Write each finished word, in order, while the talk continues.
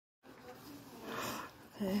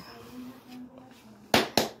Okay.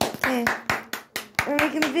 Okay. We're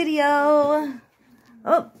making a video.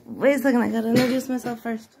 Oh, wait a second. I gotta introduce myself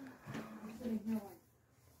first.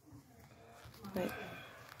 Wait.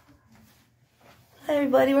 Hi,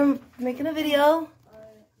 everybody. We're making a video.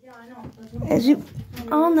 As you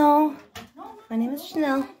all know, my name is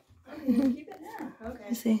Janell.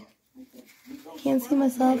 You see. Can't see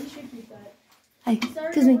myself. Hi.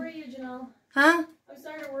 Excuse me. Huh? I'm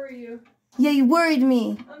sorry to worry you. Yeah, you worried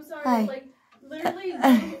me. I'm sorry. Hi. Like, literally,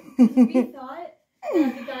 we thought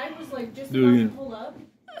that the guy was like just about to pull up.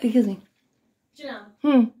 Excuse me.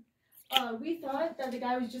 Janell. We thought that the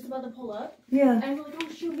guy was just about to pull up. Yeah. And we're like, oh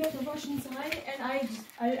shoot, we have to rush inside. And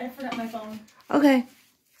I forgot my phone. Okay.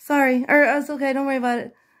 Sorry. Or it's okay. Don't worry about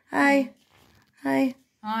it. Hi. Hi.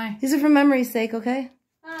 Hi. These are for memory's sake, okay?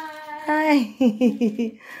 Hi.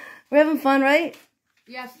 Hi. We're having fun, right?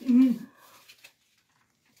 Yes.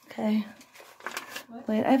 Okay.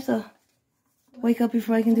 Wait, I have to wake up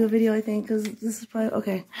before I can do a video, I think, because this is probably...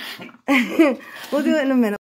 Okay. We'll do it in a minute.